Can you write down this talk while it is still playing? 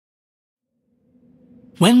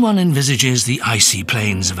When one envisages the icy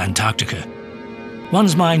plains of Antarctica,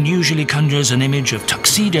 one's mind usually conjures an image of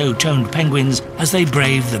tuxedo-toned penguins as they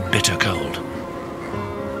brave the bitter cold.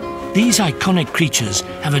 These iconic creatures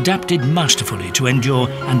have adapted masterfully to endure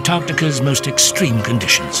Antarctica's most extreme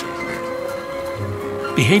conditions.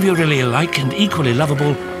 Behaviorally alike and equally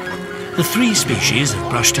lovable, the three species of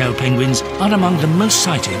brush-tailed penguins are among the most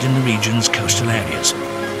sighted in the region's coastal areas.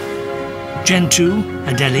 Gentoo,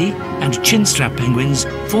 Adelie and chinstrap penguins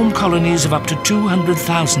form colonies of up to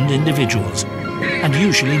 200,000 individuals and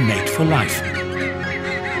usually mate for life.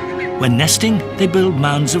 When nesting, they build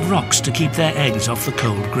mounds of rocks to keep their eggs off the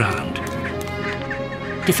cold ground.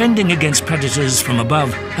 Defending against predators from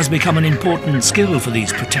above has become an important skill for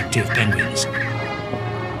these protective penguins,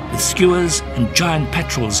 with skuas and giant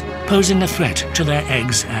petrels posing a threat to their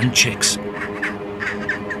eggs and chicks.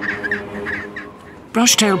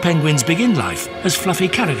 Brush-tailed penguins begin life as fluffy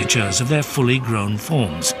caricatures of their fully grown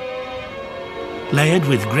forms, layered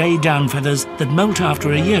with grey down feathers that molt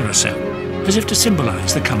after a year or so, as if to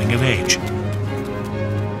symbolise the coming of age.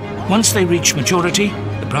 Once they reach maturity,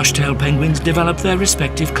 the brush-tailed penguins develop their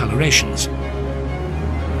respective colorations.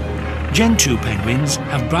 Gentoo penguins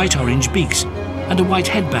have bright orange beaks and a white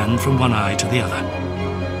headband from one eye to the other.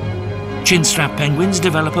 Chinstrap penguins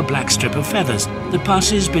develop a black strip of feathers that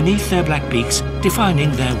passes beneath their black beaks,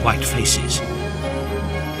 defining their white faces.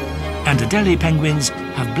 And Adelie penguins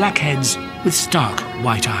have black heads with stark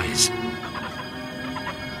white eyes.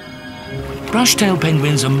 Brush-tailed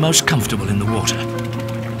penguins are most comfortable in the water.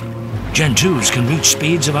 Gentoos can reach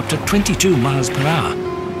speeds of up to 22 miles per hour,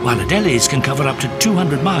 while Adelies can cover up to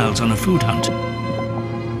 200 miles on a food hunt.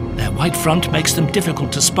 Their white front makes them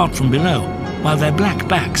difficult to spot from below, while their black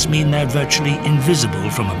backs mean they're virtually invisible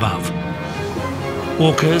from above.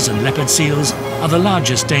 Orcas and leopard seals are the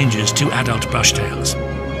largest dangers to adult brushtails.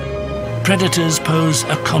 Predators pose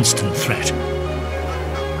a constant threat.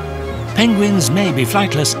 Penguins may be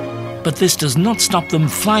flightless, but this does not stop them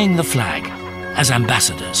flying the flag as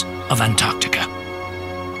ambassadors of Antarctica.